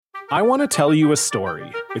I want to tell you a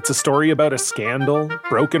story. It's a story about a scandal,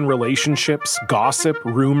 broken relationships, gossip,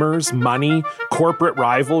 rumors, money, corporate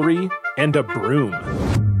rivalry, and a broom.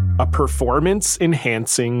 A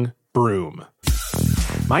performance-enhancing broom.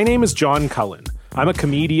 My name is John Cullen. I'm a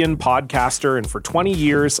comedian, podcaster, and for 20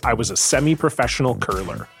 years, I was a semi-professional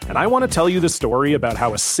curler. And I want to tell you the story about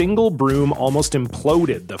how a single broom almost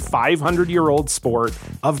imploded the 500-year-old sport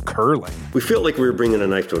of curling. We felt like we were bringing a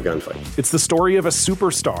knife to a gunfight. It's the story of a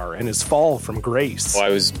superstar and his fall from grace. Well, I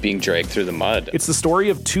was being dragged through the mud. It's the story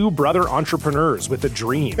of two brother entrepreneurs with a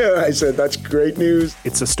dream. I said, that's great news.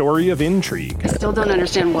 It's a story of intrigue. I still don't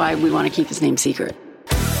understand why we want to keep his name secret.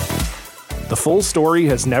 The full story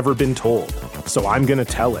has never been told, so I'm going to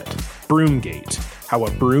tell it. Broomgate, how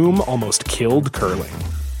a broom almost killed curling.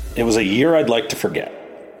 It was a year I'd like to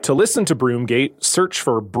forget. To listen to Broomgate, search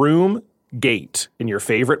for Broomgate in your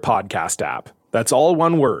favorite podcast app. That's all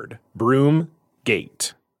one word,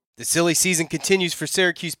 Broomgate. The silly season continues for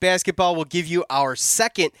Syracuse basketball. We'll give you our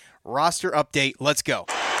second roster update. Let's go.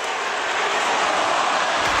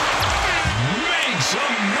 Make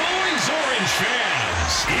some noise, Orange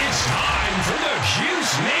fans. It's time for the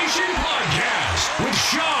Cuse Nation podcast with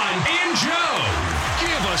Sean and Joe.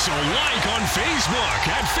 Give us a like on Facebook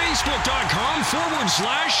at facebook.com/Cuse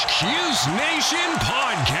Nation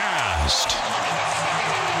podcast.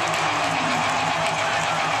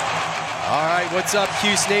 All right, what's up,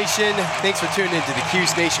 Cuse Nation? Thanks for tuning into the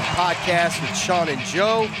Cuse Nation podcast with Sean and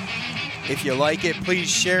Joe. If you like it, please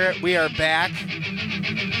share it. We are back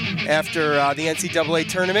after the NCAA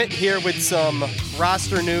tournament here with some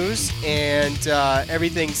roster news and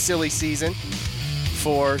everything silly season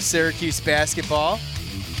for Syracuse basketball.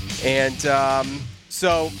 And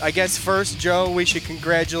so I guess first, Joe, we should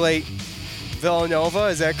congratulate Villanova.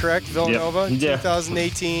 Is that correct? Villanova, Yep.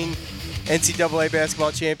 2018 NCAA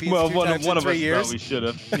basketball champions. Well, one of us 3 years. thought we should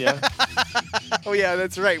have. Yeah. Oh, yeah,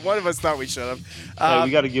 that's right. One of us thought we should have. Hey,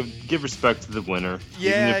 we got to give respect to the winner,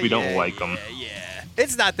 even if we don't like them. Yeah.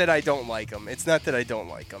 It's not that I don't like them.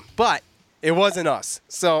 But it wasn't us.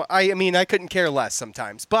 So, I mean, I couldn't care less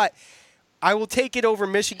sometimes. But I will take it over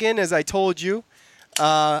Michigan, as I told you.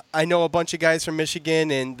 I know a bunch of guys from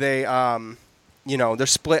Michigan, and they, they're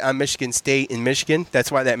split on Michigan State and Michigan. That's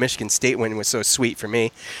why that Michigan State win was so sweet for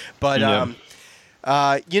me. But,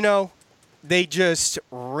 they just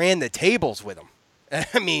ran the tables with them.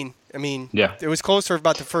 I mean, yeah. It was close for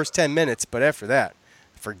about the first 10 minutes, but after that,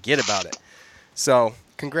 forget about it. So,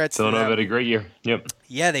 congrats to them. Villanova had a great year. Yep.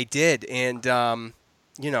 Yeah, they did. And, I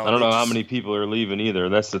don't know how many people are leaving either.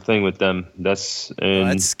 That's the thing with them. That's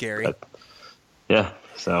scary. Yeah,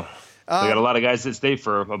 so they got a lot of guys that stay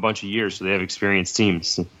for a bunch of years, so they have experienced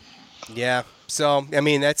teams. Yeah. So, I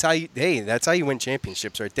mean, that's how you win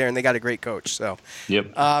championships right there, and they got a great coach. So,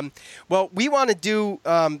 yep. Well, we want to do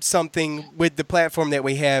something with the platform that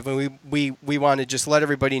we have, and we want to just let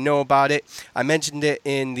everybody know about it. I mentioned it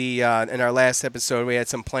in our last episode. We had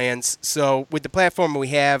some plans. So, with the platform we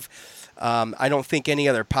have, I don't think any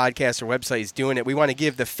other podcast or website is doing it. We want to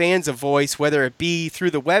give the fans a voice, whether it be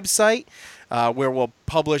through the website, where we'll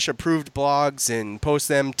publish approved blogs and post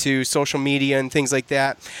them to social media and things like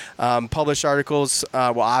that. Published articles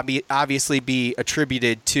will obviously be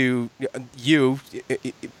attributed to you,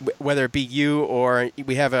 whether it be you or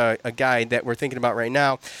we have a guide that we're thinking about right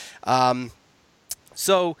now.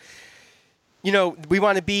 So, we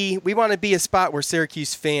want to be a spot where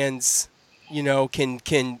Syracuse fans can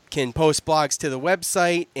post blogs to the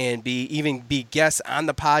website and be guests on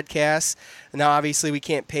the podcast. Now, obviously, we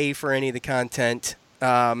can't pay for any of the content,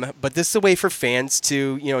 but this is a way for fans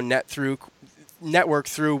to network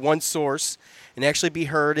through one source and actually be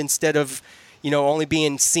heard instead of only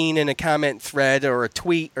being seen in a comment thread or a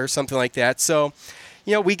tweet or something like that. So,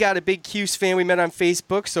 we got a big Cuse fan we met on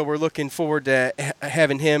Facebook, so we're looking forward to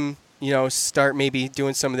having him start maybe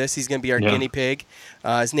doing some of this. He's going to be our guinea pig.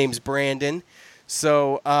 His name's Brandon.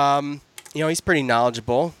 So, he's pretty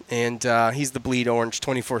knowledgeable, and he's the bleed orange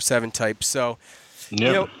 24/7 type. So,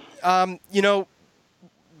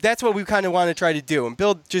 that's what we kind of want to try to do and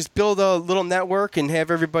build a little network and have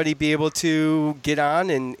everybody be able to get on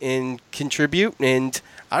and contribute. And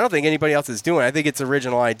I don't think anybody else is doing it. I think it's an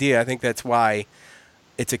original idea. I think that's why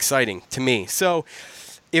it's exciting to me. So,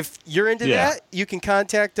 if you're into that, you can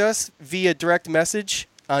contact us via direct message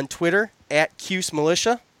on Twitter at Cuse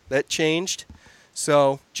Militia. That changed.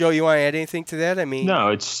 So, Joe, you want to add anything to that? I mean, no,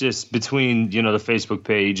 it's just between the Facebook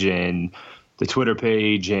page and the Twitter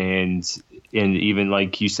page and even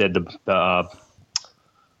like you said the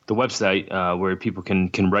website where people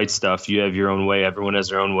can write stuff. You have your own way. Everyone has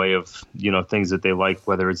their own way of things that they like,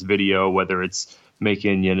 whether it's video, whether it's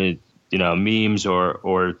making memes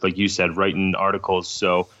or like you said, writing articles.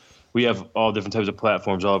 So we have all different types of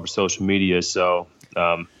platforms all over social media. So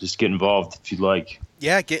just get involved if you'd like.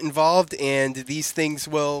 Yeah, get involved, and these things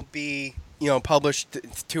will be published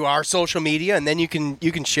to our social media, and then you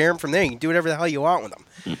can share them from there. You can do whatever the hell you want with them.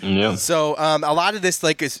 Yeah. So a lot of this,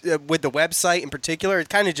 like is, with the website in particular, it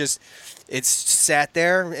kind of it's sat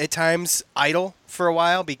there at times idle for a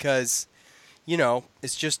while because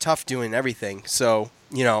it's just tough doing everything. So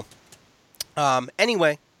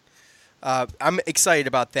anyway, I'm excited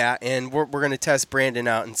about that, and we're going to test Brandon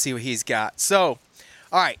out and see what he's got. So,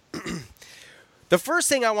 all right. The first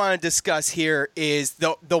thing I want to discuss here is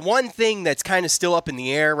the one thing that's kind of still up in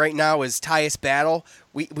the air right now is Tyus Battle.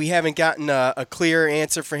 We haven't gotten a clear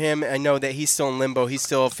answer for him. I know that he's still in limbo. He's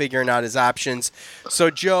still figuring out his options. So,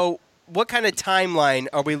 Joe, what kind of timeline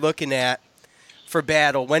are we looking at for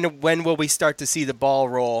Battle? When will we start to see the ball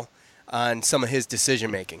roll on some of his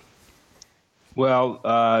decision making? Well,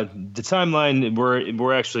 the timeline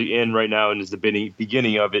we're actually in right now and is the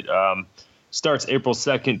beginning of it. Starts April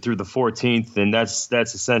 2nd through the 14th, and that's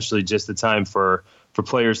essentially just the time for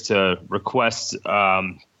players to request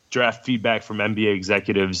draft feedback from NBA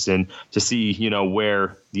executives and to see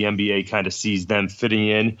where the NBA kind of sees them fitting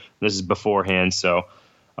in. This is beforehand, so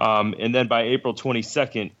and then by April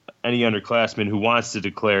 22nd, any underclassman who wants to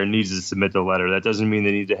declare needs to submit the letter. That doesn't mean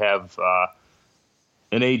they need to have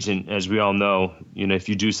an agent, as we all know. If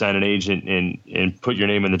you do sign an agent and put your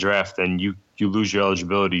name in the draft, then you lose your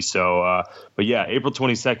eligibility. So, but yeah, April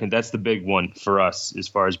 22nd, that's the big one for us as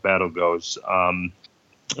far as Battle goes. And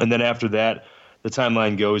then after that, the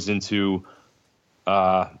timeline goes into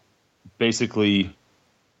basically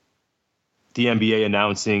the NBA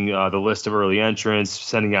announcing the list of early entrants,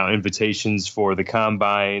 sending out invitations for the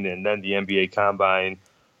Combine, and then the NBA Combine.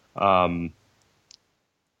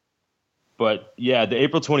 But yeah, the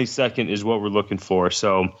April 22nd is what we're looking for.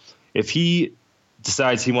 So if he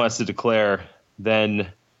decides he wants to declare,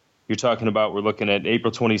 then you're talking about we're looking at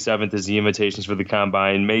April 27th is the invitations for the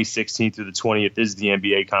Combine. May 16th through the 20th is the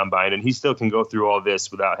NBA Combine. And he still can go through all this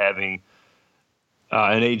without having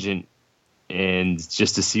an agent and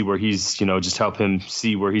just to see where he's, just help him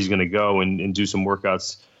see where he's going to go and do some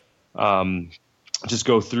workouts. Just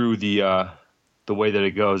go through the way that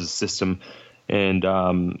it goes, the system, and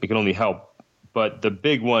it can only help. But the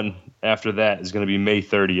big one after that is going to be May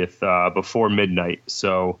 30th before midnight.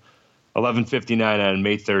 So 11:59 on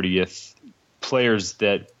May 30th, players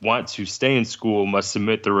that want to stay in school must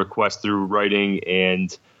submit the request through writing,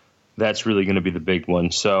 and that's really going to be the big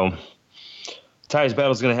one. So Tyus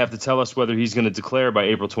Battle is going to have to tell us whether he's going to declare by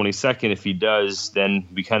April 22nd. If he does, then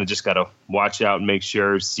we kind of just got to watch out and make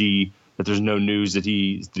sure, see that there's no news that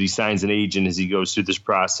he signs an agent as he goes through this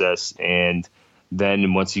process. And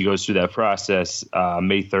then once he goes through that process,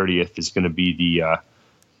 May 30th is going to be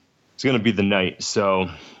the night. So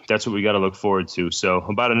that's what we got to look forward to. So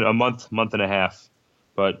about a month and a half.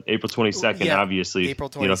 But April 22nd, obviously, April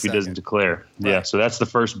 22nd. If he doesn't declare. Right. Yeah, so that's the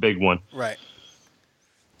first big one. Right.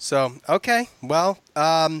 So, okay. Well,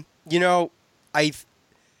 I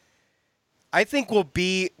think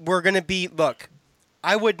we're going to be, look,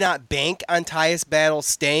 I would not bank on Tyus Battle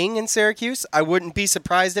staying in Syracuse. I wouldn't be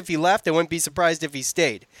surprised if he left. I wouldn't be surprised if he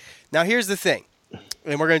stayed. Now, here's the thing,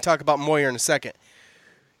 and we're going to talk about Moyer in a second.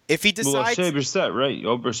 If he decides... Well, Shea Brissett, right?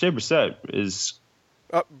 Shea Brissett is...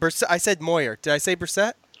 Brissett, I said Moyer. Did I say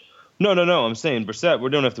Brissett? No. I'm saying Brissett. We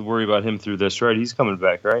don't have to worry about him through this, right? He's coming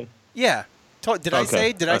back, right? Yeah. Did I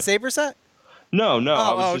say Brissett? No.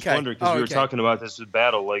 I was just wondering because we were talking about this with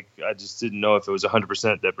Battle. Like, I just didn't know if it was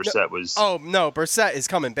 100% that Brissett was. Oh no, Brissett is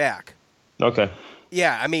coming back. Okay.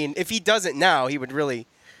 Yeah, I mean, if he doesn't now, he would really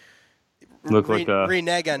look like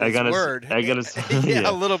renege on his word. Yeah,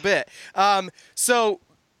 a little bit.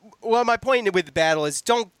 Well, my point with Battle is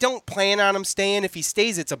don't plan on him staying. If he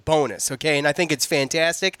stays, it's a bonus, okay? And I think it's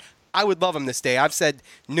fantastic. I would love him to stay. I've said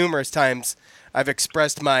numerous times. I've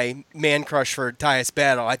expressed my man crush for Tyus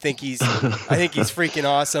Battle. I think he's freaking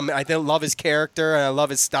awesome. I love his character and I love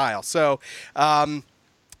his style. So,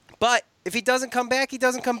 but if he doesn't come back, he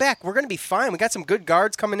doesn't come back. We're going to be fine. We got some good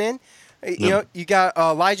guards coming in. You got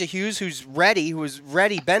Elijah Hughes, who's ready,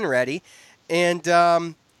 been ready, and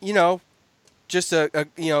just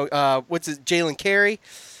what's his Jalen Carey,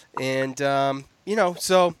 and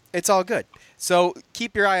so it's all good. So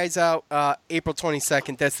keep your eyes out. April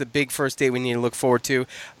 22nd. That's the big first date we need to look forward to.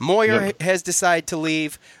 Moyer has decided to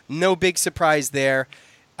leave. No big surprise there.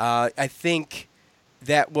 I think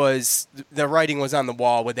that was the writing was on the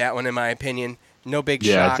wall with that one, in my opinion. No big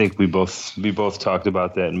shock. Yeah, I think we both talked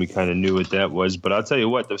about that, and we kind of knew what that was. But I'll tell you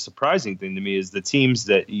what, the surprising thing to me is the teams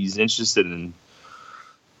that he's interested in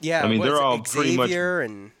Yeah, I mean, they're all pretty much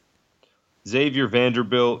Xavier,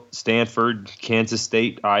 Vanderbilt, Stanford, Kansas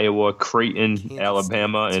State, Iowa, Creighton,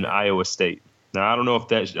 Alabama, and Iowa State. Now, I don't know if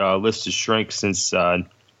that list has shrank since that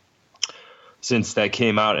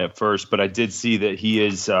came out at first, but I did see that he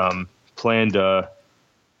has planned a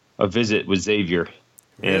visit with Xavier.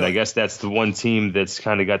 Really? And I guess that's the one team that's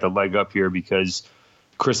kind of got the leg up here because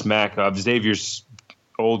Chris Mack, Xavier's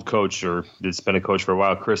old coach, or that's been a coach for a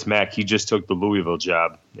while, Chris Mack, he just took the Louisville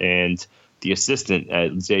job. And the assistant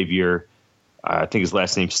at Xavier, I think his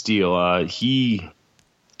last name's Steele, he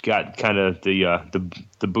got kind of the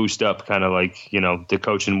boost up, kind of like, the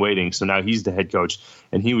coach in waiting. So now he's the head coach,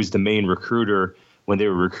 and he was the main recruiter when they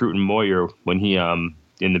were recruiting Moyer when he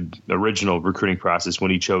in the original recruiting process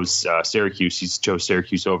when he chose Syracuse. He chose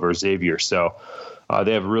Syracuse over Xavier. So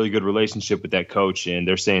they have a really good relationship with that coach, and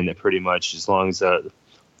they're saying that pretty much as long as the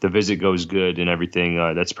visit goes good and everything,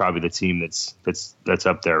 that's probably the team that's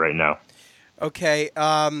up there right now. Okay.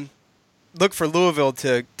 Look for Louisville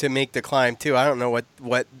to make the climb too. I don't know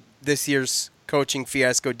what this year's coaching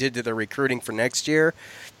fiasco did to the recruiting for next year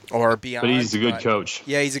or beyond. But he's a good coach.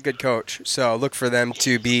 Yeah, he's a good coach. So look for them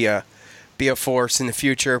to be a force in the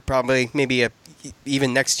future, probably maybe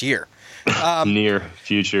even next year. Near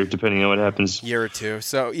future, depending on what happens. Year or two.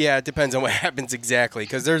 So yeah, it depends on what happens exactly,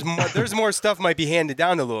 because there's more stuff might be handed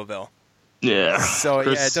down to Louisville. Yeah. So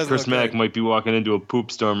it doesn't. Chris Mack might be walking into a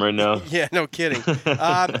poop storm right now. Yeah, no kidding.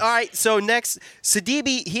 All right. So next,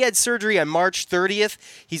 Sidibe, he had surgery on March 30th.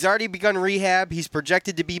 He's already begun rehab. He's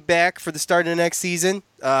projected to be back for the start of the next season.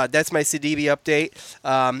 That's my Sidibe update.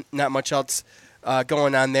 Not much else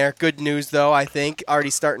going on there. Good news though, I think. Already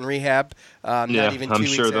starting rehab. Not even 2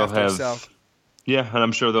 weeks sure after. Yeah, and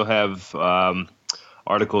I'm sure they'll have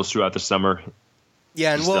articles throughout the summer.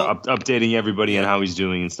 Yeah, and updating everybody on how he's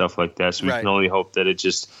doing and stuff like that. So we can only hope that it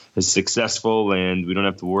just is successful and we don't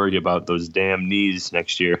have to worry about those damn knees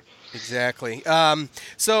next year. Exactly.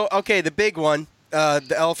 The big one,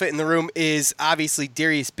 the elephant in the room, is obviously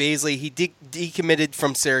Darius Bazley. He decommitted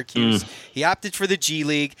from Syracuse. He opted for the G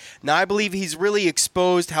League. Now, I believe he's really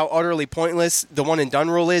exposed how utterly pointless the one-and-done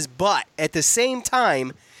rule is, but at the same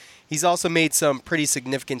time, he's also made some pretty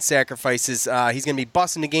significant sacrifices. He's going to be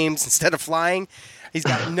busing the games instead of flying. He's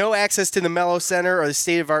got no access to the Mello Center or the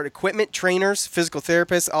state-of-art equipment, trainers, physical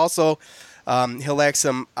therapists. Also, he'll lack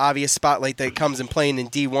some obvious spotlight that comes in playing in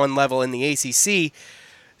D1 level in the ACC.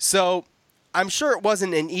 So I'm sure it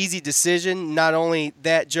wasn't an easy decision. Not only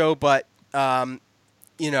that, Joe, but, what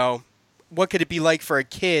could it be like for a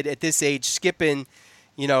kid at this age skipping,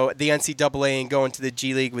 the NCAA and going to the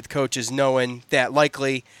G League with coaches knowing that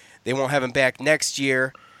likely they won't have him back next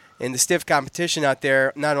year? And the stiff competition out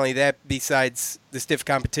there, not only that, besides the stiff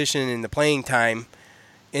competition and the playing time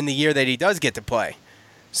in the year that he does get to play.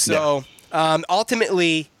 So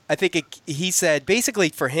ultimately, I think he said basically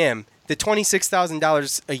for him, the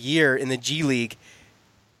 $26,000 a year in the G League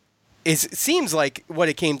seems like what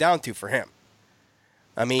it came down to for him.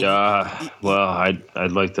 I mean,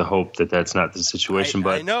 I'd like to hope that that's not the situation,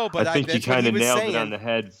 but I think you kind of nailed it on the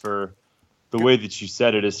head for the way that you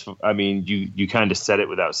said it. Is, I mean, you kind of said it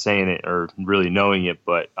without saying it or really knowing it,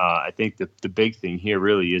 but I think the big thing here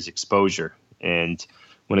really is exposure. And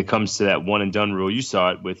when it comes to that one and done rule, you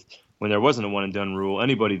saw it with when there wasn't a one and done rule.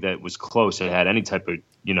 Anybody that was close and had any type of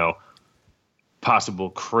possible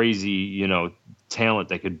crazy talent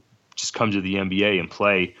that could just come to the NBA and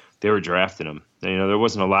play, they were drafting them. There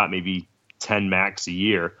wasn't a lot, maybe 10 max a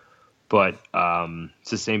year. But it's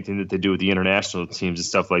the same thing that they do with the international teams and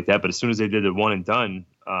stuff like that. But as soon as they did the one and done,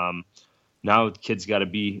 now the kid's got to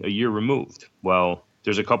be a year removed. Well,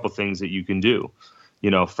 there's a couple things that you can do.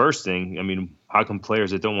 First thing, I mean, how come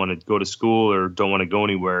players that don't want to go to school or don't want to go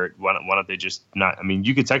anywhere, why don't they just not? I mean,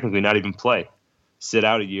 you could technically not even play, sit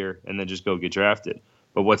out a year, and then just go get drafted.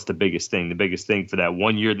 But what's the biggest thing? The biggest thing for that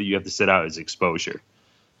 1 year that you have to sit out is exposure.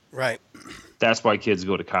 Right. That's why kids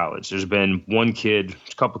go to college. There's been a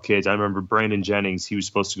couple kids. I remember Brandon Jennings. He was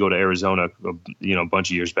supposed to go to Arizona, a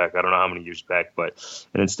bunch of years back. I don't know how many years back, and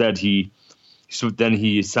instead he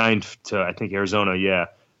signed to, I think, Arizona. Yeah.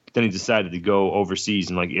 Then he decided to go overseas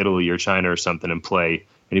in like Italy or China or something and play.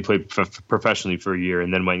 And he played professionally for a year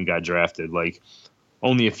and then went and got drafted. Like,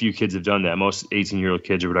 only a few kids have done that. Most 18-year-old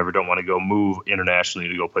kids or whatever don't want to go move internationally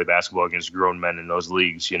to go play basketball against grown men in those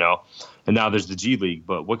leagues, And now there's the G League,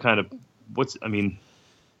 but what kind of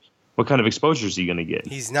exposure is he going to get?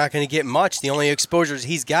 He's not going to get much. The only exposures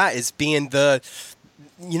he's got is being the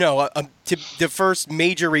first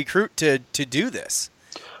major recruit to do this.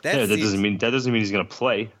 That doesn't mean he's going to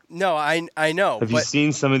play. No, I know. Have you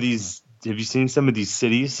seen some of these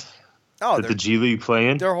cities? that the G League play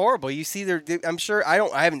in? They're horrible. You see, I'm sure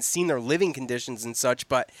I haven't seen their living conditions and such,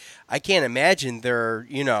 but I can't imagine they're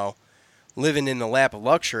living in the lap of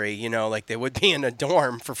luxury. Like they would be in a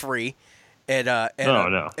dorm for free at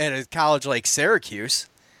a college like Syracuse.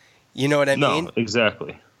 You know what I mean? No,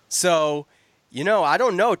 exactly. So, I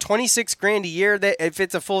don't know. $26,000 a year. That if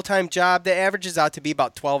it's a full-time job, that averages out to be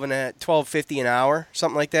about $12.50 an hour,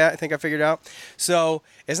 something like that. I think I figured out. So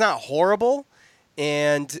it's not horrible,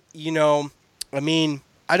 and I mean,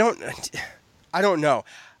 I don't know.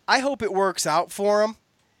 I hope it works out for him.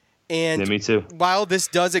 And yeah, me too. While this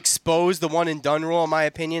does expose the one and done rule, in my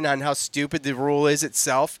opinion, on how stupid the rule is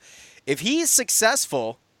itself, if he is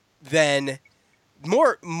successful, then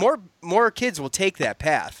more kids will take that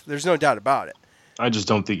path. There's no doubt about it. I just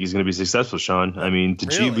don't think he's going to be successful, Sean. I mean, the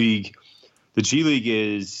G League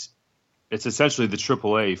it's essentially the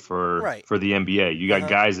AAA for the NBA. You got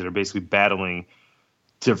guys that are basically battling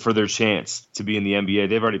for their chance to be in the NBA.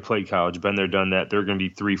 They've already played college, been there, done that. They're going to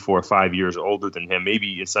be 3, 4, 5 years older than him.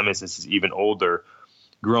 Maybe in some instances even older,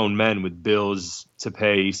 grown men with bills to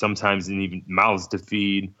pay, sometimes and even mouths to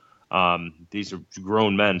feed. These are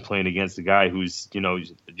grown men playing against a guy who's, you're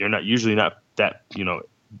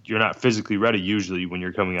not physically ready usually when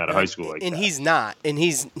you're coming out of high school like that. And he's not. And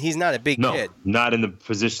he's not a big kid. Not in the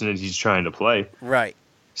position that he's trying to play. Right.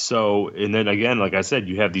 So, and then again, like I said,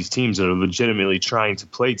 you have these teams that are legitimately trying to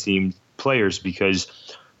play players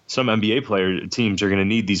because some NBA teams are going to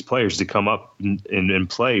need these players to come up and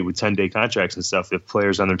play with 10-day contracts and stuff if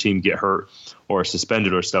players on their team get hurt or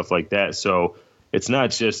suspended or stuff like that. So it's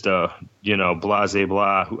not just blah,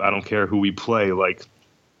 blah. I don't care who we play. Like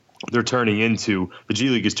the G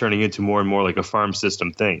League is turning into more and more like a farm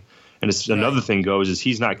system thing. And another thing is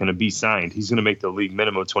he's not going to be signed. He's going to make the league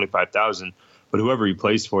minimum of $25,000. But whoever he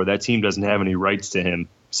plays for, that team doesn't have any rights to him.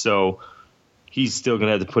 So he's still going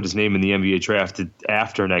to have to put his name in the NBA draft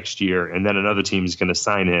after next year, and then another team is going to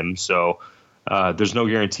sign him. So there's no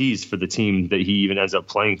guarantees for the team that he even ends up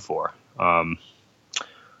playing for.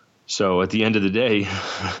 So at the end of the day,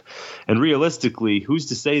 and realistically, who's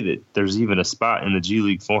to say that there's even a spot in the G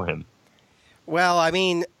League for him? Well, I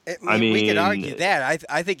mean, we could argue that.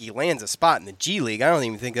 I think he lands a spot in the G League. I don't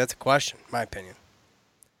even think that's a question, in my opinion.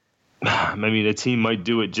 I mean, a team might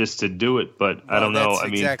do it just to do it, but I don't know. I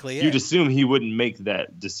mean, you'd assume he wouldn't make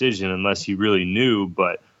that decision unless he really knew,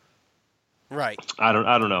 but right. I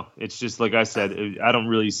don't know. It's just like I said, I don't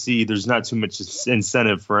really see. There's not too much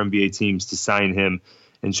incentive for NBA teams to sign him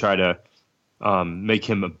and try to make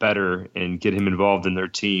him a better and get him involved in their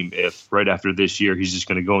team. If right after this year he's just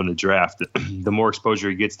going to go in the draft, the more exposure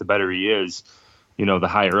he gets, the better he is. The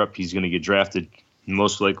higher up he's going to get drafted.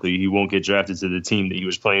 Most likely he won't get drafted to the team that he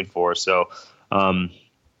was playing for. So,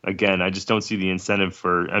 again, I just don't see the incentive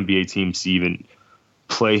for NBA teams to even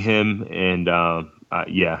play him. And, so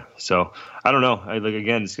I don't know.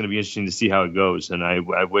 Again, it's going to be interesting to see how it goes. And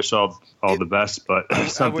I wish all the best, but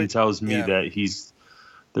something tells me that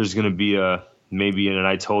there's going to be maybe an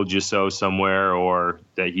I told you so somewhere, or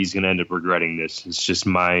that he's going to end up regretting this. It's just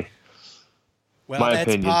my that's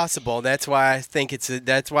opinion. Possible. That's why I think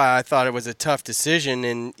that's why I thought it was a tough decision,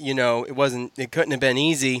 and it couldn't have been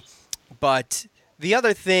easy. But the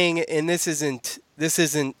other thing, and this isn't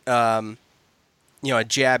a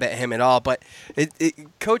jab at him at all, but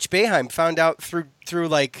Coach Boeheim found out through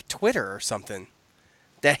like Twitter or something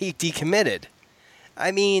that he decommitted.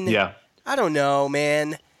 I mean, yeah. I don't know,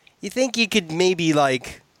 man. You think you could maybe I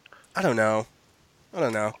don't know.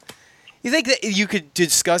 You think that you could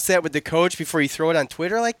discuss that with the coach before you throw it on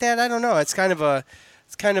Twitter like that? I don't know. It's kind of a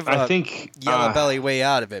yellow belly way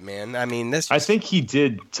out of it, man. I mean, I think he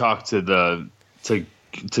did talk to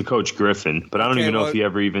Coach Griffin, but I don't even know if he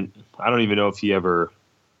ever even. I don't even know if he ever.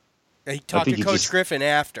 He talked to Coach Griffin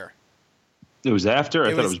after. It was after.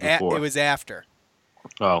 I thought it was before. It was after.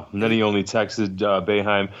 Oh, and then he only texted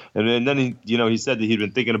Boeheim, and then he said that he'd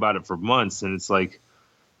been thinking about it for months, and it's like,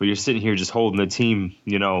 well, you're sitting here just holding the team,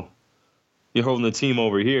 You're holding the team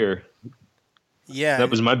over here. Yeah. That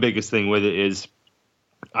was my biggest thing with it is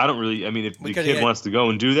I don't really – I mean, if the kid wants to go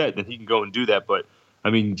and do that, then he can go and do that. But, I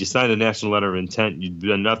mean, you signed a national letter of intent. You've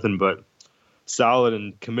done nothing but solid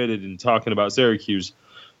and committed and talking about Syracuse.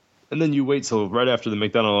 And then you wait till right after the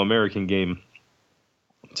McDonald All-American game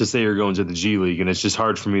to say you're going to the G League. And it's just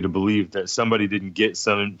hard for me to believe that somebody didn't get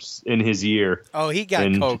some in his ear. Oh, he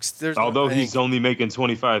got coaxed. Although he's only making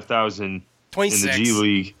 $25,000 in the G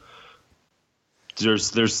League –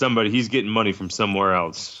 There's somebody, he's getting money from somewhere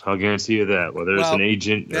else. I'll guarantee you that. Whether it's an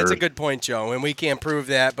agent that's a good point, Joe. And we can't prove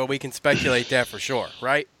that, but we can speculate that for sure,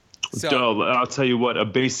 right? So I'll tell you what, a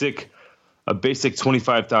basic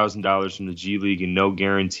 $25,000 from the G League and no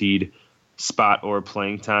guaranteed spot or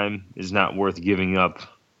playing time is not worth giving up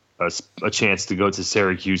a chance to go to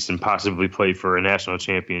Syracuse and possibly play for a national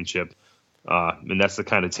championship. And that's the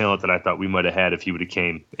kind of talent that I thought we might have had if he would have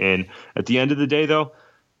came. And at the end of the day, though,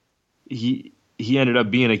 he ended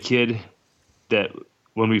up being a kid that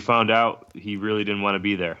when we found out, he really didn't want to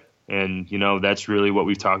be there. And, that's really what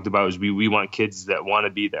we've talked about is we want kids that want to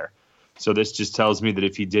be there. So this just tells me that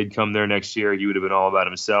if he did come there next year, he would have been all about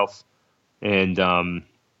himself. And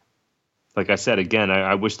like I said, again,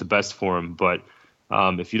 I wish the best for him. But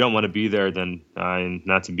if you don't want to be there, then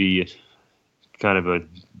not to be kind of a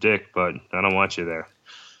dick, but I don't want you there.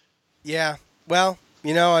 Yeah. Well,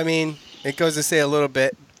 it goes to say a little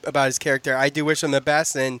bit about his character. I do wish him the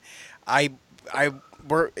best, and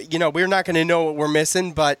we're not going to know what we're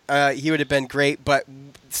missing, but he would have been great. But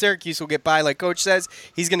Syracuse will get by, like Coach says.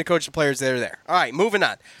 He's going to coach the players that are there. All right, moving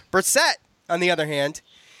on. Brissett, on the other hand,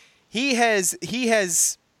 he has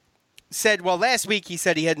said, well, last week he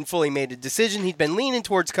said he hadn't fully made a decision. He'd been leaning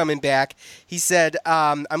towards coming back. He said,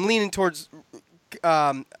 I'm leaning towards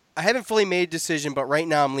I haven't fully made a decision, but right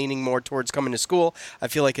now I'm leaning more towards coming to school. I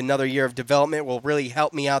feel like another year of development will really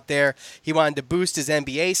help me out there. He wanted to boost his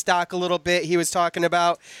NBA stock a little bit, he was talking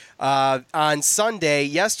about. On Sunday,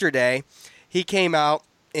 yesterday, he came out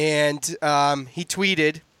and he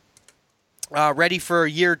tweeted, ready for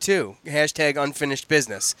year 2, hashtag unfinished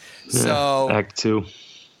business. So Act 2.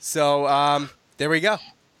 So there we go.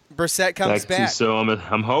 Brissett comes back. So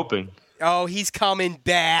I'm hoping. Oh, he's coming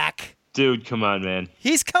back. Dude, come on, man.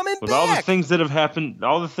 He's coming With back. all the things that have happened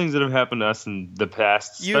to us in the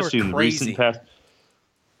past, especially in the recent past.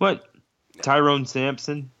 What? Tyrone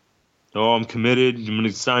Sampson? Oh, I'm committed. I'm going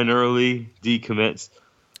to sign early. Decommits.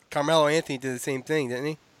 Carmelo Anthony did the same thing, didn't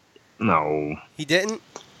he? No. He didn't?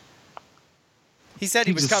 He said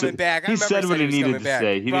he was coming back. He said what he needed to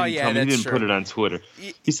say. He didn't put it on Twitter.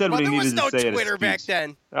 He said what he needed to say. There was no Twitter back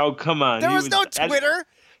then. Oh, come on. There was no Twitter.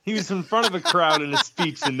 He was in front of a crowd in a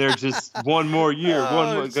speech, and they're just one more year.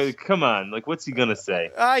 Come on. Like, what's he going to say?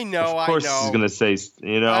 I know. Of course he's going to say,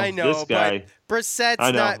 I know, this guy. But Brissett's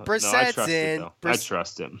not. Brissett's in. I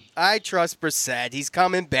trust him. I trust Brissett. He's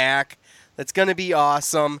coming back. That's going to be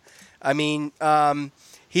awesome. I mean,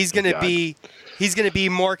 he's going to be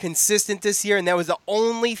more consistent this year, and that was the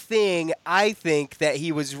only thing I think that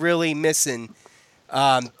he was really missing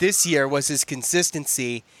this year was his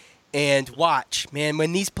consistency. And watch, man,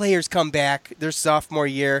 when these players come back, their sophomore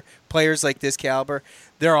year, players like this caliber,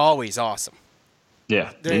 they're always awesome.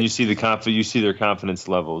 Yeah, and you see their confidence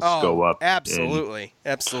levels go up. Absolutely,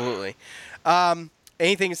 absolutely.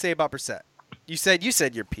 Anything to say about Brissett? You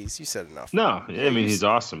said your piece. You said enough. No, I mean he's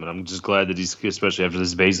awesome, and I'm just glad that he's, especially after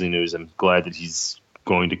this Bazley news, I'm glad that he's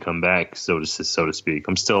going to come back, so to speak.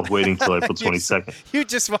 I'm still waiting till April 22nd. You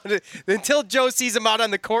just want to until Joe sees him out on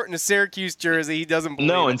the court in a Syracuse jersey. He doesn't believe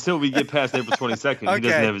it. Until we get past April 22nd. Okay. He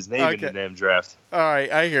doesn't have his name in the damn draft. All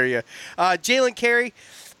right, I hear you. Jalen Carey,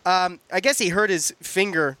 I guess he hurt his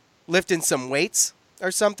finger lifting some weights or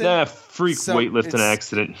something. Freak weightlifting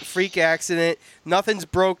accident. Freak accident. Nothing's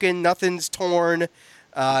broken. Nothing's torn.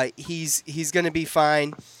 He's going to be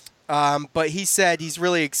fine. But he said he's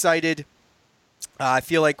really excited. I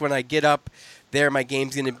feel like when I get up there, my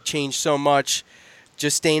game's going to change so much.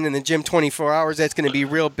 Just staying in the gym 24 hours, that's going to be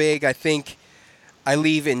real big. I think I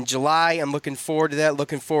leave in July. I'm looking forward to that,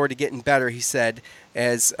 looking forward to getting better, he said,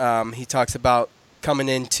 as he talks about coming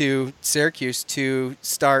into Syracuse to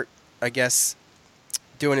start, I guess,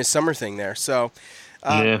 doing his summer thing there. So,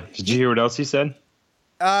 yeah. Did you hear what else he said?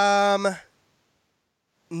 No.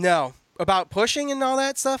 About pushing and all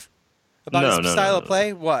that stuff? About his style of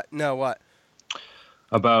play? What? No, what?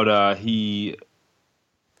 About he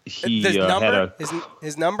number?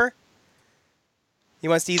 His number? He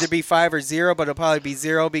wants to either be 5 or 0, but it'll probably be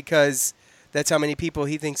 0 because that's how many people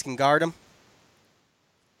he thinks can guard him.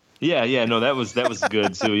 Yeah, no, that was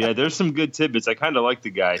good too. Yeah, there's some good tidbits. I kind of like the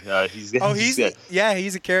guy. He's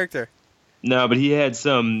a character. No, but he had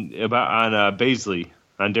some on Bazley,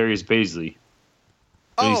 on Darius Bazley.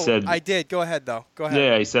 And he said, I did. Go ahead, though. Go ahead.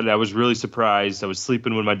 Yeah, he said, I was really surprised. I was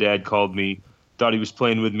sleeping when my dad called me. Thought he was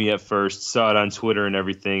playing with me at first. Saw it on Twitter and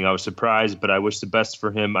everything. I was surprised, but I wish the best for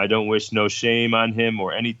him. I don't wish no shame on him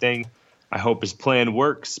or anything. I hope his plan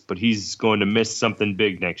works, but he's going to miss something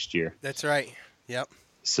big next year. That's right. Yep.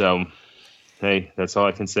 So, hey, that's all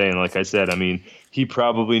I can say. And like I said, I mean, he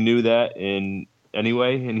probably knew that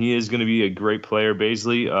anyway, and he is going to be a great player,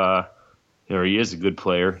 Bazley. Or he is a good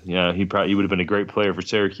player. Yeah, he would have been a great player for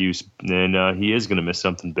Syracuse, and he is going to miss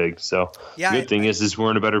something big. So, the good thing is we're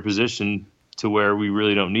in a better position to where we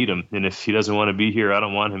really don't need him. And if he doesn't want to be here, I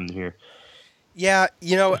don't want him here. Yeah,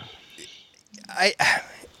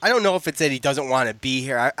 I don't know if it's that he doesn't want to be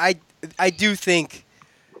here. I do think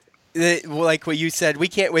that, like what you said, we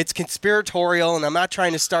can't. It's conspiratorial, and I'm not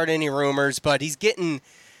trying to start any rumors, but he's getting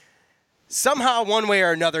somehow, one way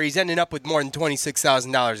or another, he's ending up with more than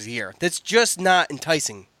 $26,000 a year. That's just not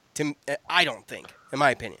enticing to. I don't think, in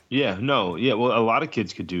my opinion. Yeah, no, yeah. Well, a lot of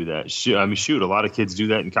kids could do that. Shoot, a lot of kids do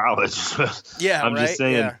that in college. Yeah, I'm just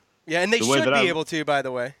saying. Yeah, and they should be able to, by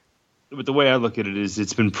the way. But the way I look at it is,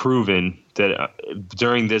 it's been proven that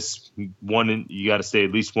during this you got to stay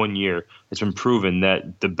at least 1 year. It's been proven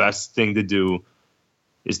that the best thing to do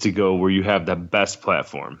is to go where you have the best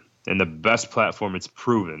platform, and the best platform. It's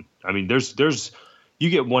proven. I mean, there's you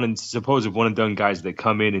get one and done guys that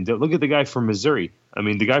come in and look at the guy from Missouri. I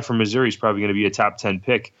mean, the guy from Missouri is probably going to be a top 10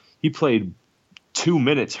 pick. He played 2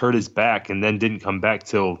 minutes, hurt his back, and then didn't come back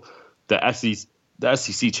till the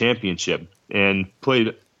SEC championship and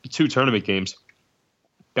played 2 tournament games.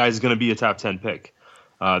 Guy's going to be a top 10 pick.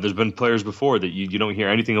 There's been players before that you don't hear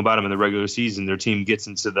anything about them in the regular season. Their team gets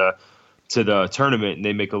into the tournament and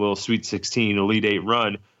they make a little Sweet 16, Elite 8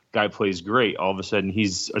 run. Guy plays great. All of a sudden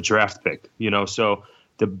he's a draft pick. So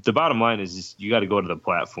the bottom line is you got to go to the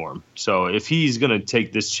platform. So if he's going to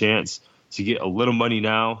take this chance to get a little money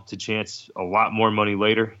now to chance a lot more money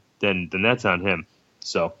later, then that's on him.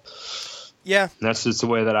 So yeah, that's just the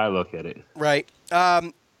way that I look at it. Right.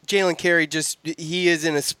 Jalen Carey, he is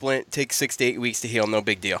in a splint. Takes 6 to 8 weeks to heal. No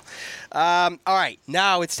big deal. All right,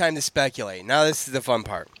 now it's time to speculate. Now this is the fun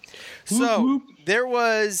part. So there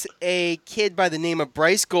was a kid by the name of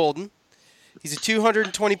Bryce Golden. He's a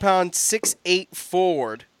 220-pound, 6'8"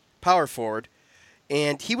 forward, power forward,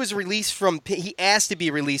 and he was released from Pitt. He asked to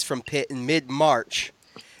be released from Pitt in mid-March.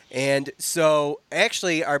 And so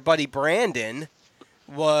actually our buddy Brandon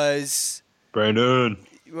was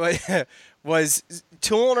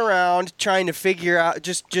tooling around trying to figure out,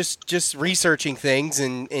 just researching things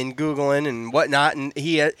and Googling and whatnot, and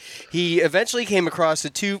he eventually came across a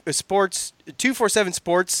 247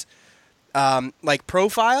 Sports like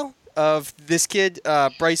profile of this kid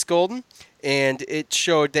Bryce Golden, and it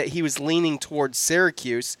showed that he was leaning towards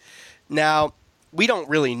Syracuse. Now we don't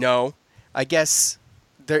really know. I guess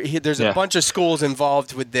there's a bunch of schools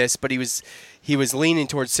involved with this, but he was leaning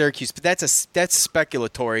towards Syracuse, but that's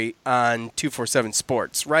speculatory on 247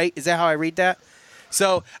 Sports, right? Is that how I read that?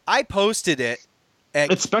 So I posted it.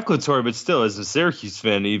 It's speculatory, but still, as a Syracuse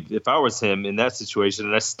fan, if I was him in that situation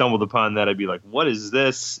and I stumbled upon that, I'd be like, what is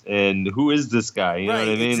this? And who is this guy? You know what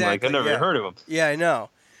I mean? Exactly, like, I never heard of him. Yeah, I know.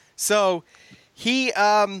 So he,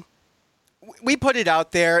 we put it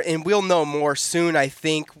out there, and we'll know more soon, I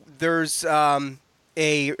think. There's a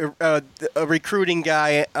recruiting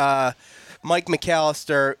guy, Mike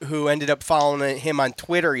McAllister, who ended up following him on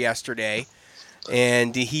Twitter yesterday,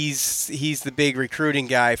 and he's the big recruiting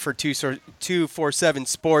guy for 247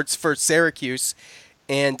 Sports for Syracuse,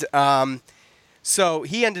 and so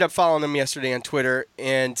he ended up following him yesterday on Twitter,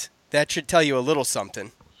 and that should tell you a little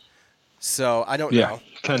something. So I don't know. Yeah,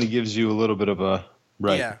 kind of gives you a little bit of a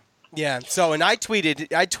right. Yeah. So and I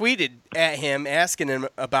tweeted at him asking him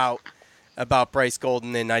about Bryce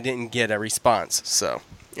Golden, and I didn't get a response. So.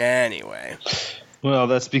 Anyway, well,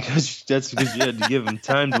 that's because you had to give him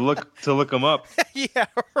time to look him up. Yeah,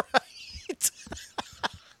 right.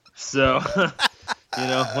 So,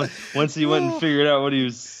 once he went and figured out what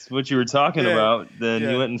you were talking about, then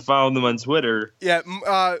you went and followed him on Twitter. Yeah,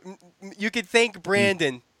 you could thank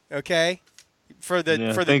Brandon, okay, for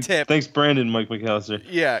the tip. Thanks, Brandon, Mike McAllister.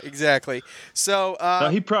 Yeah, exactly. So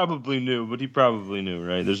he probably knew,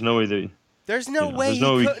 right? There's no way that. There's no way he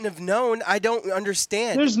couldn't have known. I don't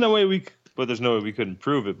understand. There's no way we couldn't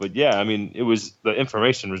prove it. But yeah, I mean, the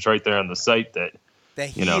information was right there on the site that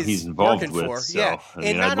he's involved with. So, yeah,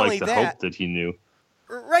 I'd like to hope that he knew.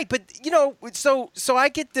 Right, but so I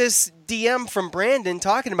get this DM from Brandon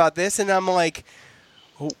talking about this, and I'm like,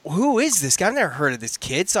 who is this guy? I've never heard of this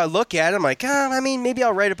kid. So I look at him like, maybe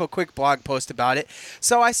I'll write up a quick blog post about it.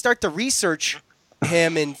 So I start to research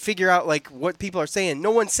him and figure out like what people are saying.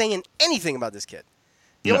 No one's saying anything about this kid.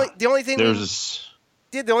 The only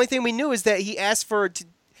thing we knew is that he asked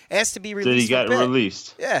to be released. That he got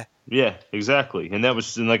released. Yeah. Yeah, exactly. And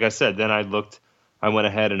like I said, then I went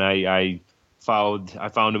ahead and I found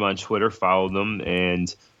him on Twitter, followed him,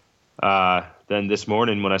 and then this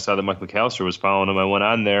morning when I saw that Mike McAllister was following him, I went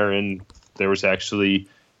on there and there was actually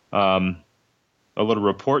a little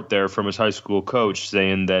report there from his high school coach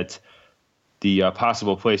saying that the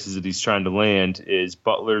possible places that he's trying to land is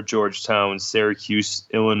Butler, Georgetown, Syracuse,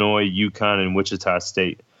 Illinois, UConn, and Wichita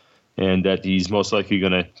State. And that he's most likely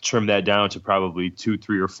going to trim that down to probably 2,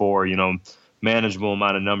 3, or 4, manageable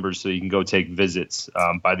amount of numbers so you can go take visits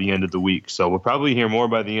by the end of the week. So we'll probably hear more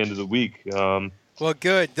by the end of the week. Well,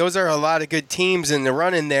 good. Those are a lot of good teams in the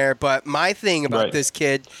run in there. But my thing about this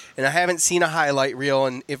kid, and I haven't seen a highlight reel,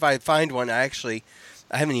 and if I find one, I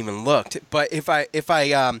haven't even looked. But if I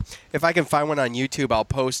can find one on YouTube, I'll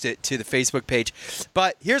post it to the Facebook page.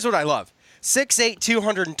 But here's what I love: 6'8",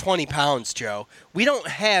 220 pounds, Joe. We don't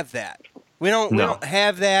have that. We don't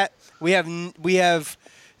have that. We have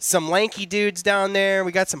some lanky dudes down there.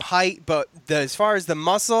 We got some height, but as far as the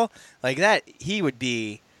muscle, like that, he would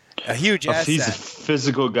be a huge asset. He's a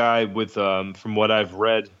physical guy with, from what I've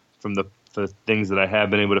read, from the things that I have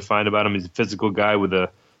been able to find about him, he's a physical guy with a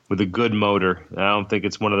good motor. I don't think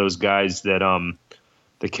it's one of those guys that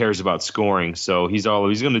that cares about scoring. So he's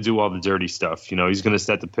going to do all the dirty stuff. He's going to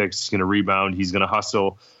set the picks. He's going to rebound. He's going to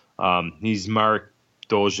hustle. He's Marc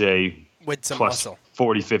Dolge with some plus muscle.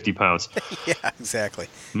 40, 50 pounds. Yeah, exactly.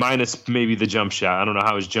 Minus maybe the jump shot. I don't know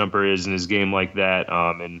how his jumper is in his game like that.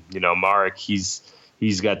 And Marek, he's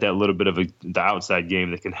got that little bit of the outside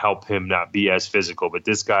game that can help him not be as physical. But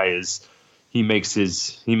this guy he makes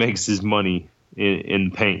his money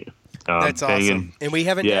in paint. That's awesome. And we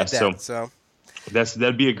haven't had that. So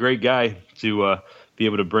that'd be a great guy to be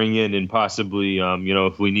able to bring in, and possibly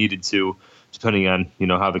if we needed to, depending on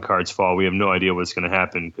how the cards fall. We have no idea what's going to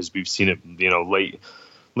happen because we've seen it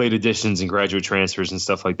late additions and graduate transfers and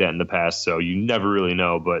stuff like that in the past. So you never really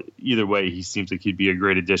know. But either way, he seems like he'd be a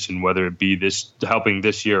great addition, whether it be helping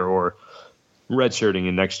this year or redshirting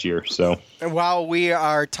in next year. So, and while we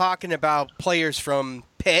are talking about players from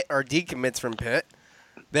Pitt or decommits from Pitt,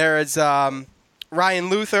 there is Ryan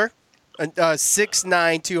Luther, a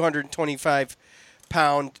 6'9",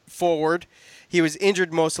 225-pound forward. He was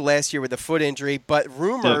injured most of last year with a foot injury, but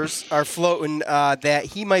rumors are floating that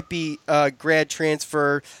he might be a grad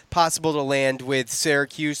transfer, possible to land with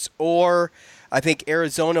Syracuse, or I think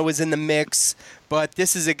Arizona was in the mix. But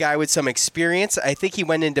this is a guy with some experience. I think he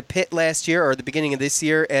went into Pitt last year or the beginning of this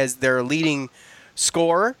year as their leading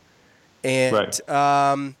scorer, and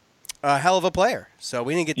a hell of a player. So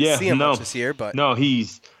we didn't get to see him much this year, but no,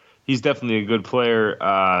 he's definitely a good player.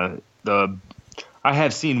 I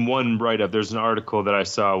have seen one write-up. There's an article that I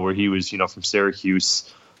saw where he was, from Syracuse,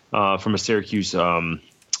 from a Syracuse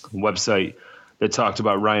website that talked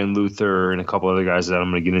about Ryan Luther and a couple other guys that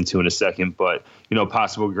I'm going to get into in a second. But,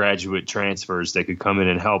 possible graduate transfers that could come in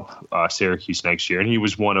and help Syracuse next year. And he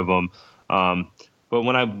was one of them. But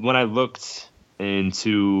when I looked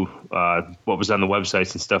into what was on the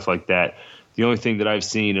websites and stuff like that, the only thing that I've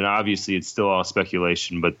seen, and obviously it's still all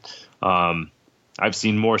speculation, but I've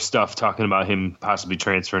seen more stuff talking about him possibly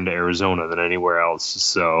transferring to Arizona than anywhere else.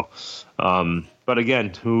 So, but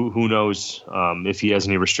again, who knows if he has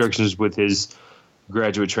any restrictions with his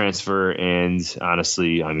graduate transfer? And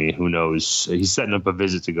honestly, who knows? He's setting up a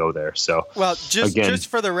visit to go there. So, well, just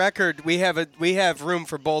for the record, we have room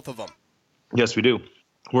for both of them. Yes, we do.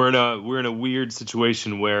 We're in a weird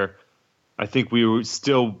situation where I think we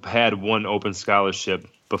still had one open scholarship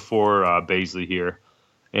before Baisley here,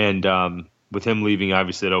 and with him leaving,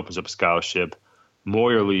 obviously it opens up a scholarship.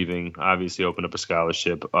 Moyer leaving, obviously opened up a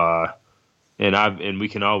scholarship. And we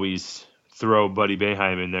can always throw Buddy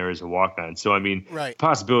Boeheim in there as a walk-on. So,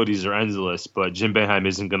 possibilities are endless, but Jim Boeheim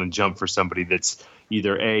isn't going to jump for somebody that's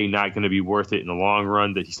either A, not going to be worth it in the long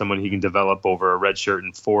run, that he's someone he can develop over a red shirt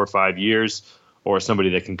in 4 or 5 years, or somebody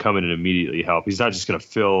that can come in and immediately help. He's not just going to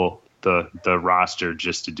fill the roster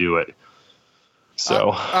just to do it.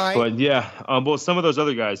 So, but yeah, well, some of those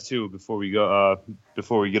other guys too. Before we get off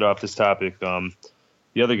this topic, the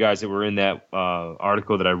other guys that were in that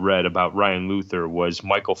article that I read about Ryan Luther was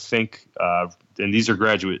Michael Fink, and these are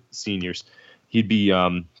graduate seniors. He'd be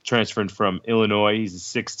transferring from Illinois. He's a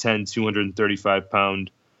 6'10",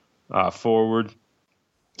 235-pound forward,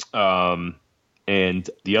 and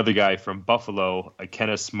the other guy from Buffalo,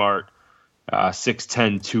 Kenneth Smart,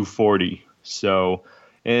 6'10", 240. So.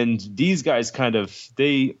 And these guys they're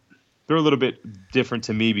a little bit different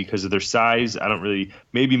to me because of their size.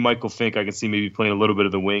 Maybe Michael Fink, I can see maybe playing a little bit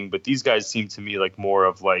of the wing, but these guys seem to me like more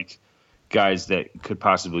of like guys that could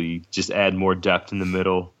possibly just add more depth in the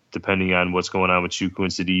middle, depending on what's going on with Chukwu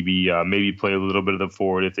and Sidibe. Maybe play a little bit of the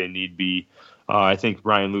forward if they need be. I think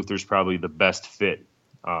Ryan Luther's probably the best fit.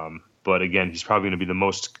 But again, he's probably going to be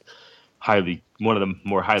one of the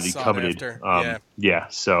more highly coveted. Yeah.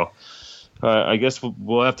 So. I guess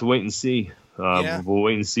we'll have to wait and see. We'll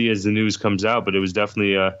wait and see as the news comes out. But it was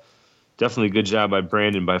definitely a good job by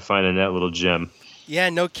Brandon by finding that little gem. Yeah,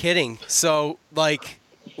 no kidding. So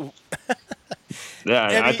yeah,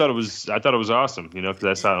 I thought it was awesome. Because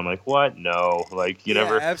I saw it, I'm like, what? No,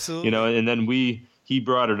 never. Absolutely. And then he he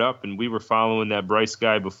brought it up, and we were following that Bryce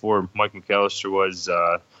guy before Mike McAllister was.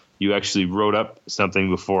 You actually wrote up something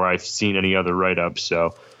before I've seen any other write-ups.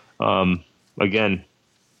 So, again,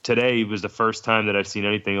 today was the first time that I've seen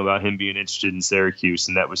anything about him being interested in Syracuse,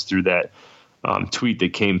 and that was through that tweet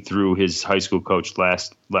that came through his high school coach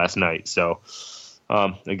last night. So,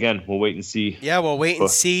 again, we'll wait and see. Yeah, we'll wait and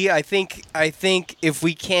see. I think if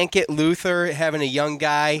we can't get Luther, having a young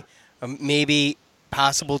guy, maybe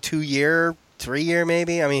possible 2-year, 3-year,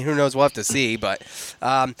 maybe. I mean, who knows? We'll have to see. But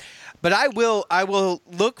I will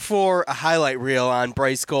look for a highlight reel on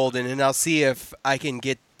Bryce Golden, and I'll see if I can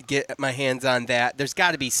get my hands on that. There's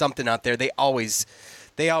got to be something out there. They always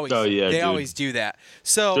do that.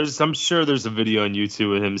 So I'm sure there's a video on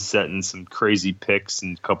YouTube of him setting some crazy picks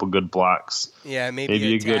and a couple good blocks. Yeah,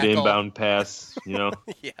 maybe a good inbound pass. Yeah,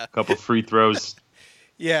 a couple free throws.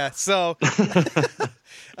 Yeah. So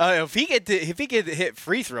if he could hit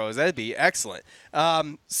free throws, that'd be excellent.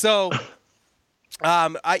 I'll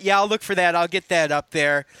look for that. I'll get that up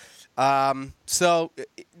there. So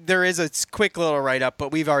there is a quick little write-up,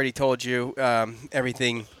 but we've already told you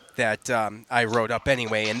everything that I wrote up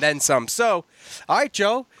anyway, and then some. So, all right,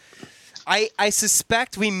 Joe, I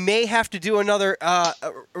suspect we may have to do another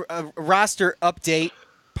roster update,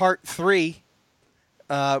 part 3,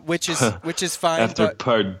 which is fine. After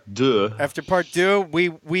part 2, we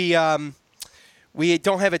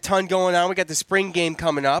don't have a ton going on. We got the spring game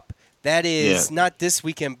coming up. That is not this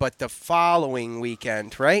weekend, but the following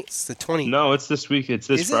weekend, right? It's the 20th. No, it's this week. It's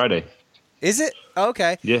this Friday. Is it?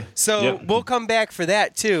 Okay. Yeah. So we'll come back for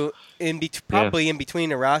that too, probably in between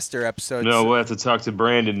the roster episodes. No, we'll have to talk to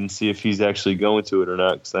Brandon and see if he's actually going to it or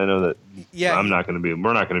not. Because I know that we're not going to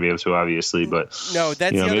be able to, obviously. But no,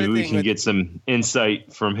 that's the other maybe thing. We can get some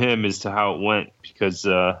insight from him as to how it went. Because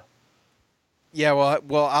well,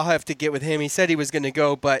 I'll have to get with him. He said he was going to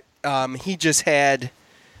go, but he just had.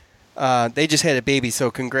 They just had a baby, so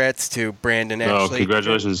congrats to Brandon. Actually,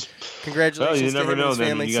 congratulations! Congratulations! Well, you never know. Then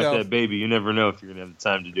family, when you got that baby, you never know if you're gonna have the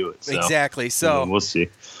time to do it. So. Exactly. So we'll see.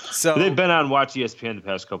 So but they've been on Watch ESPN the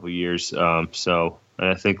past couple of years. And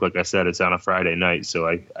I think, like I said, it's on a Friday night. So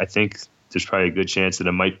I think there's probably a good chance that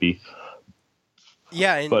it might be.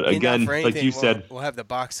 Yeah, but again, like you said, we'll have the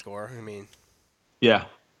box score. I mean, yeah.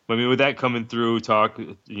 I mean, with that coming through, talk,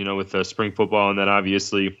 with spring football, and then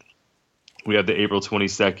obviously. We have the April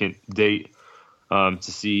 22nd date to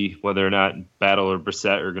see whether or not Battle or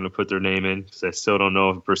Brissett are going to put their name in, because I still don't know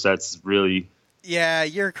if Brissett's really. Yeah,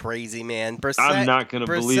 you're crazy, man. Brissett, I'm not going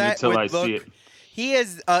to believe it till I see it. He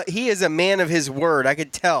is a man of his word. I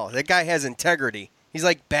could tell. That guy has integrity. He's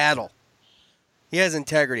like Battle. He has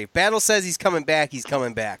integrity. If Battle says he's coming back, he's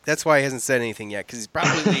coming back. That's why he hasn't said anything yet, because he's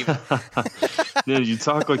probably leaving. Dude, you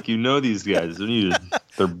talk like you know these guys.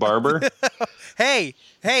 They're barber. Hey,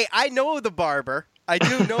 I know the barber. I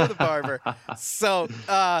do know the barber. So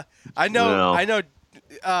I know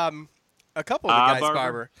a couple of the guys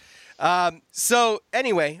barber. So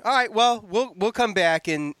anyway, all right. Well, we'll come back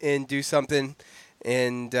and do something,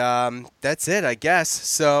 and that's it, I guess.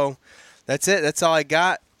 So that's it. That's all I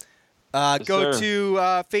got. Go to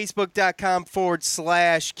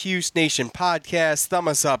facebook.com/Cuse Nation Podcast. Thumb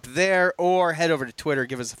us up there, or head over to Twitter.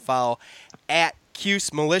 Give us a follow at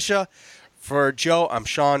Cuse Militia. For Joe, I'm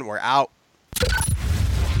Sean. We're out.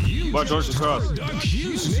 Watch Horses Cross. The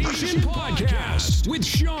Cuse Nation Podcast with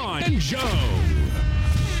Sean and Joe.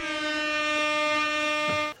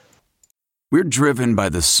 We're driven by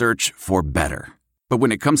the search for better. But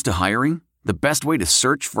when it comes to hiring, the best way to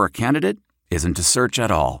search for a candidate isn't to search at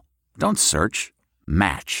all. Don't search.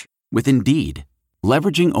 Match. With Indeed.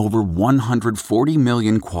 Leveraging over 140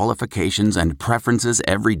 million qualifications and preferences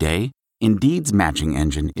every day, Indeed's matching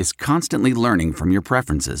engine is constantly learning from your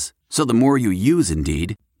preferences. So the more you use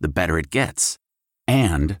Indeed, the better it gets.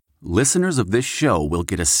 And listeners of this show will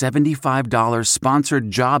get a $75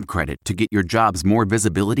 sponsored job credit to get your jobs more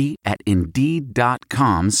visibility at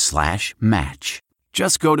Indeed.com/match.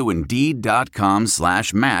 Just go to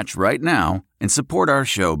Indeed.com/match right now and support our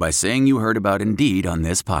show by saying you heard about Indeed on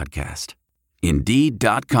this podcast.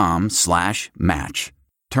 Indeed.com/match.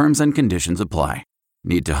 Terms and conditions apply.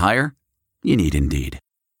 Need to hire? You need Indeed.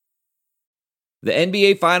 The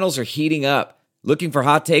NBA Finals are heating up. Looking for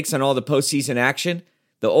hot takes on all the postseason action?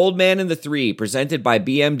 The Old Man and the Three, presented by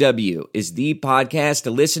BMW, is the podcast to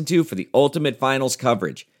listen to for the ultimate finals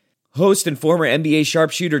coverage. Host and former NBA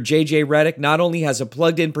sharpshooter JJ Redick not only has a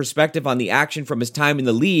plugged-in perspective on the action from his time in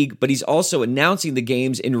the league, but he's also announcing the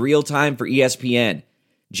games in real time for ESPN.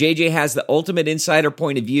 JJ has the ultimate insider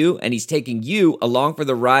point of view, and he's taking you along for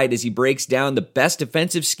the ride as he breaks down the best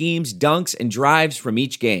defensive schemes, dunks, and drives from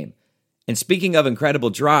each game. And speaking of incredible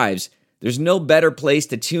drives, There's no better place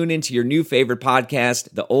to tune into your new favorite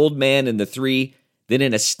podcast, The Old Man and the Three, than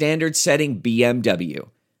in a standard-setting BMW.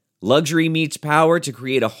 Luxury meets power to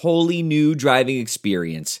create a wholly new driving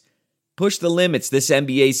experience. Push the limits this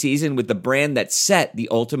NBA season with the brand that set the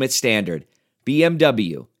ultimate standard.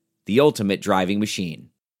 BMW, the ultimate driving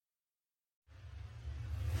machine.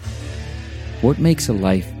 What makes a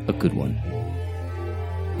life a good one?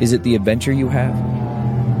 Is it the adventure you have?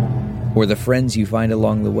 Or the friends you find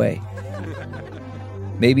along the way?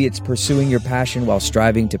 Maybe it's pursuing your passion while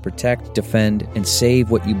striving to protect, defend, and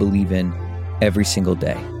save what you believe in every single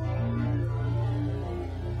day.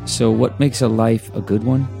 So what makes a life a good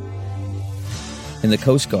one? In the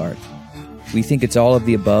Coast Guard, we think it's all of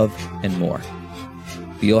the above and more.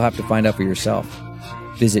 But you'll have to find out for yourself.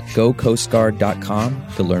 Visit gocoastguard.com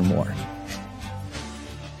to learn more.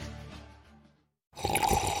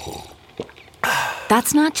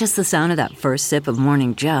 That's not just the sound of that first sip of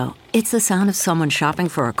Morning Joe. It's the sound of someone shopping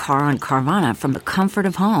for a car on Carvana from the comfort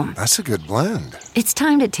of home. That's a good blend. It's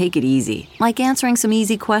time to take it easy, like answering some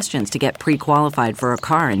easy questions to get pre-qualified for a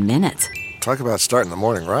car in minutes. Talk about starting the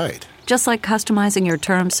morning right. Just like customizing your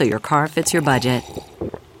terms so your car fits your budget.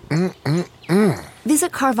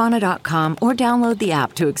 Visit Carvana.com or download the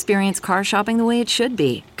app to experience car shopping the way it should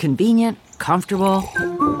be. Convenient, comfortable.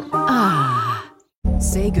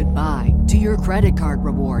 Say goodbye to your credit card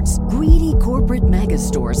rewards. Greedy corporate mega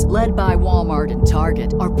stores, led by Walmart and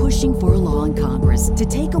Target, are pushing for a law in Congress to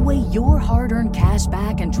take away your hard-earned cash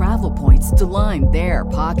back and travel points to line their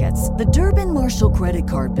pockets. The Durbin-Marshall credit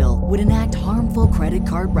card bill would enact harmful credit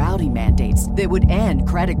card routing mandates that would end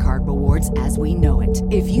credit card rewards as we know it.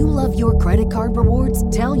 If you love your credit card rewards,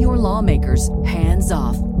 tell your lawmakers, hands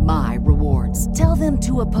off my rewards. Tell them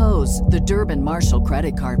to oppose the Durbin-Marshall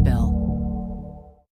credit card bill.